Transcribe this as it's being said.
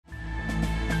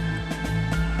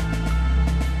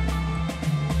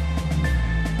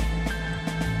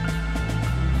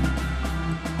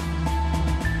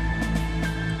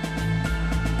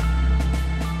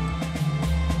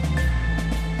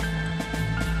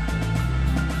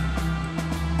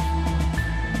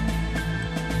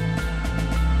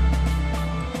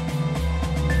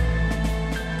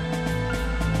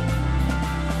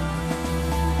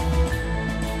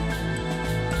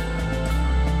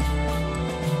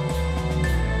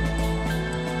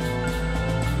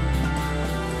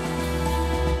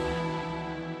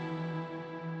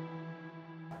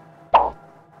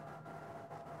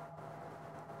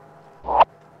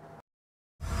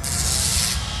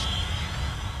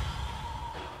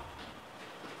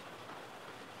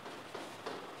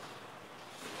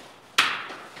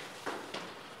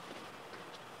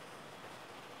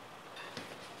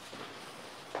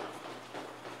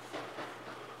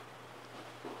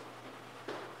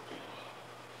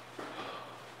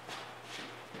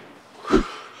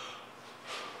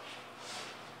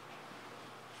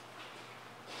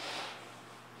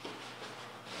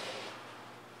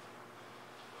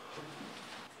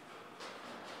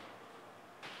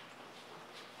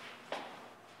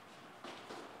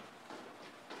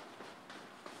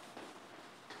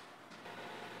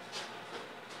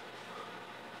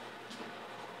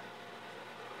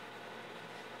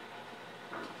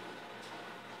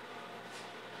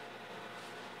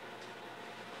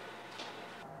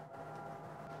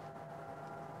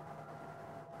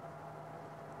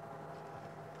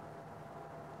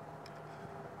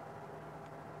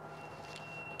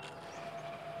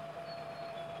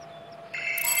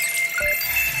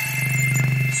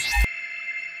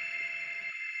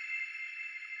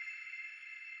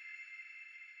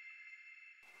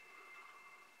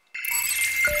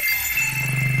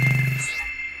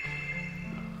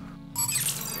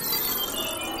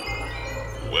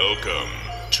Welcome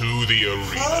to the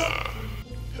arena.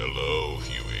 Hello,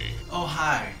 Huey. Oh,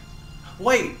 hi.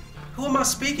 Wait, who am I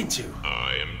speaking to?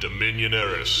 I am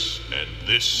Dominioneres, and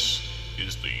this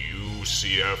is the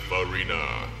UCF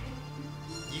Arena.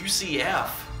 UCF?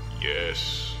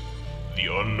 Yes,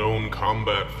 the Unknown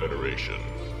Combat Federation.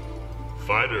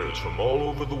 Fighters from all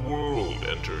over the world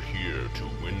enter here to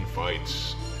win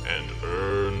fights and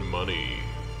earn money.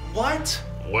 What?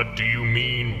 What do you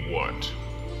mean, what?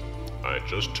 I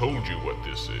just told you what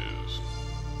this is.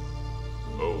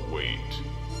 Oh, wait.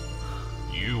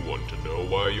 You want to know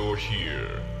why you're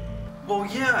here? Well,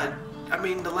 yeah. I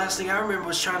mean, the last thing I remember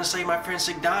was trying to save my friend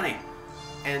Sigdani.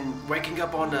 And waking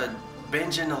up on the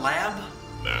bench in the lab?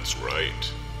 That's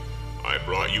right. I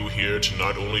brought you here to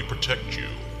not only protect you,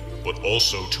 but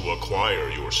also to acquire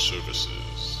your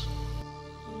services.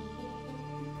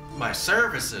 My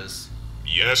services?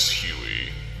 Yes,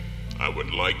 Huey. I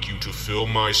would like you to fill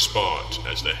my spot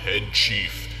as the head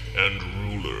chief and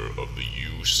ruler of the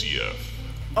UCF.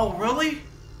 Oh, really?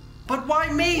 But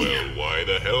why me? Well, why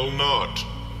the hell not?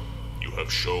 You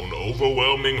have shown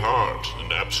overwhelming heart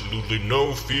and absolutely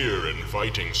no fear in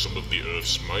fighting some of the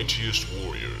Earth's mightiest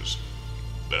warriors.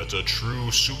 That's a true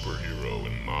superhero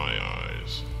in my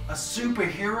eyes. A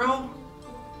superhero?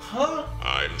 Huh?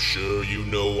 I'm sure you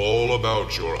know all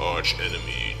about your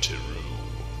arch-enemy, Teru.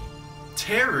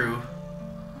 Teru?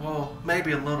 Well,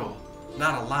 maybe a little.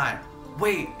 Not a lot.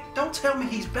 Wait, don't tell me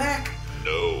he's back.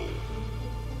 No.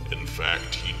 In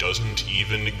fact, he doesn't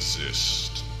even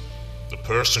exist. The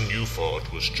person you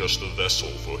fought was just a vessel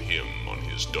for him on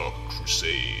his dark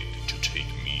crusade to take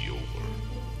me over.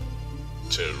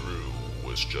 Teru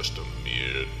was just a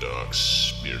mere dark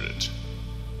spirit.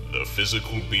 The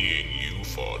physical being you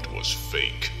fought was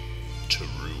fake.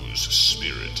 Teru's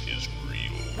spirit is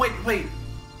real. Wait.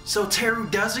 So Teru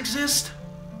does exist?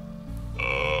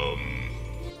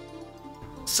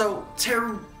 So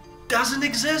Teru doesn't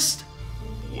exist?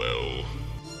 Well...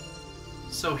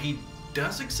 So he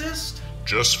does exist?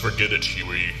 Just forget it,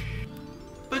 Huey.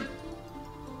 But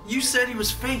you said he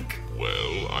was fake.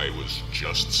 Well, I was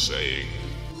just saying.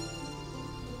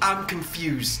 I'm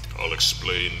confused. I'll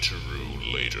explain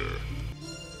Teru later.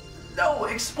 No,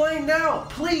 explain now,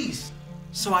 please.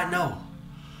 So I know.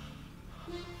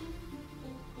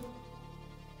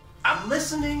 I'm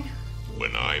listening.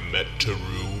 When I met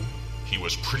Teru, he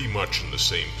was pretty much in the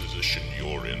same position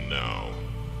you're in now.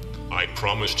 I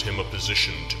promised him a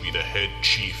position to be the head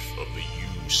chief of the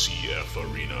UCF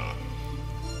Arena.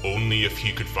 Only if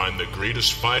he could find the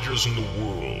greatest fighters in the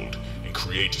world and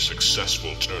create a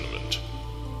successful tournament.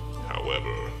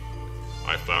 However,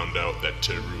 I found out that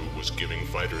Teru was giving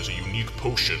fighters a unique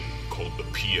potion called the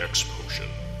PX potion,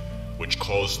 which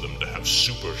caused them to have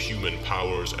superhuman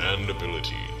powers and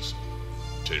abilities.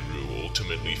 Teru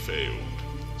ultimately failed,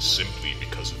 simply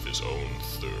because of his own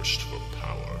thirst for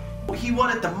power. He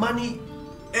wanted the money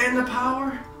and the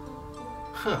power?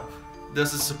 Huh,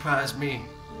 doesn't surprise me.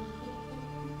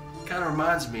 Kinda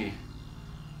reminds me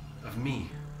of me.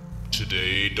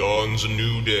 Today dawns a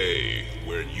new day,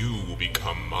 where you will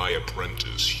become my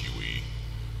apprentice, Huey.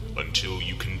 Until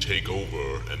you can take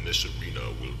over and this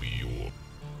arena will be yours.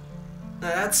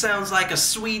 That sounds like a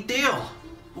sweet deal.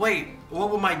 Wait, what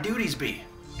will my duties be?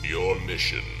 Your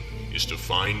mission is to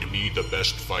find me the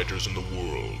best fighters in the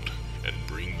world and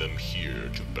bring them here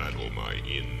to battle my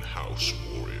in-house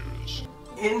warriors.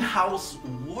 In-house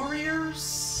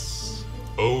warriors?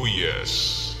 Oh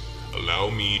yes. Allow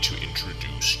me to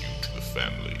introduce you to the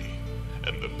family.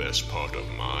 And the best part of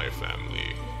my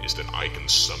family is that I can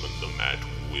summon them at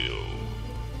will.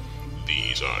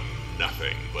 These are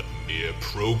nothing but mere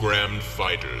programmed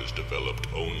fighters developed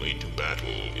only to battle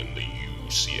in the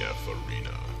UCF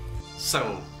Arena.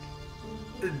 So,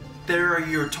 there are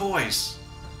your toys.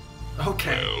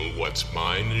 Okay. Well, what's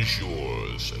mine is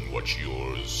yours, and what's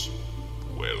yours,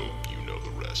 well, you know the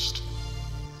rest.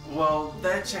 Well,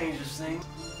 that changes things.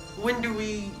 When do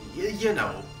we,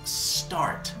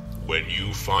 start? When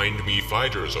you find me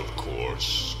fighters, of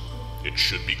course. It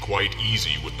should be quite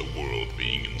easy with the world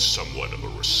being in somewhat of a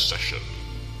recession.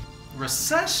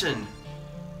 Recession?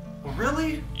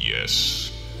 Really?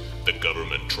 Yes. The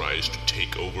government tries to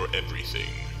take over everything,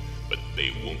 but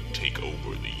they won't take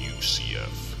over the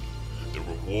UCF. The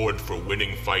reward for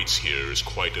winning fights here is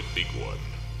quite a big one,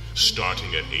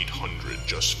 starting at 800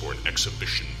 just for an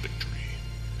exhibition victory.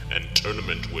 And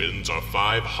tournament wins are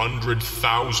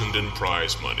 500,000 in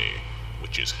prize money,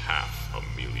 which is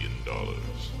 $500,000.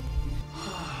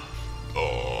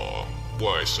 Aw,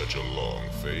 why such a long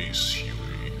face,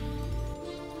 Huey?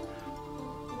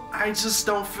 I just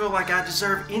don't feel like I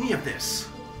deserve any of this.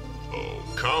 Oh,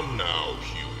 come now,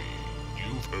 Huey.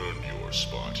 You've your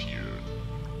spot here.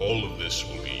 All of this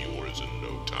will be yours in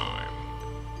no time.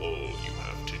 All you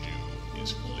have to do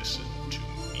is listen to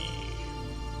me.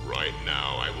 Right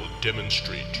now, I will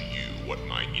demonstrate to you what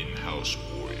my in-house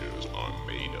warriors are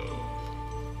made of.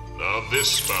 The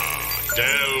Vispa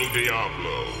del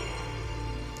Diablo.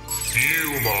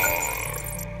 Fumar.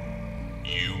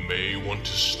 You may want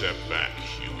to step back,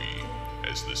 Huey,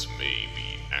 as this may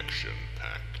be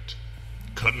action-packed.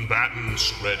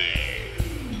 Combatants ready.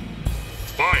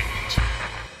 Fight!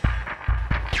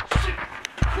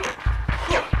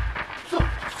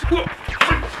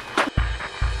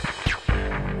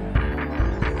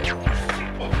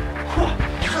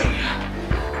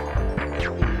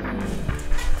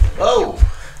 Whoa!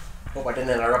 Hope I didn't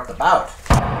interrupt the bout.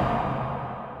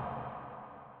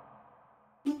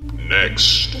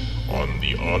 Next, on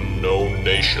the Unknown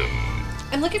Nation.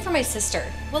 I'm looking for my sister.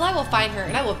 Well, I will find her,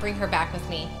 and I will bring her back with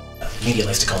me. The media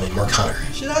likes to call me Merc Hunter.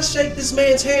 Should I shake this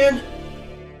man's hand?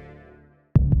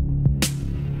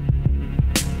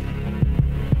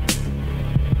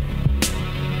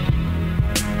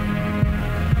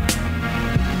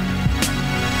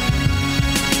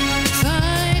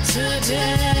 Fight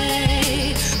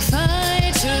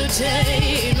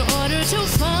today, in order to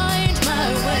find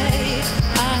my way.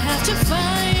 I have to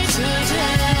fight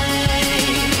today.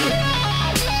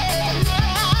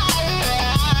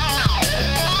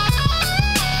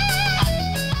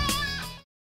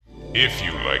 If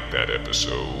you liked that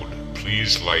episode,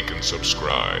 please like and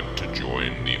subscribe to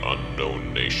join the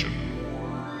Unknown Nation.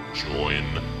 Join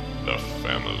the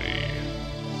family.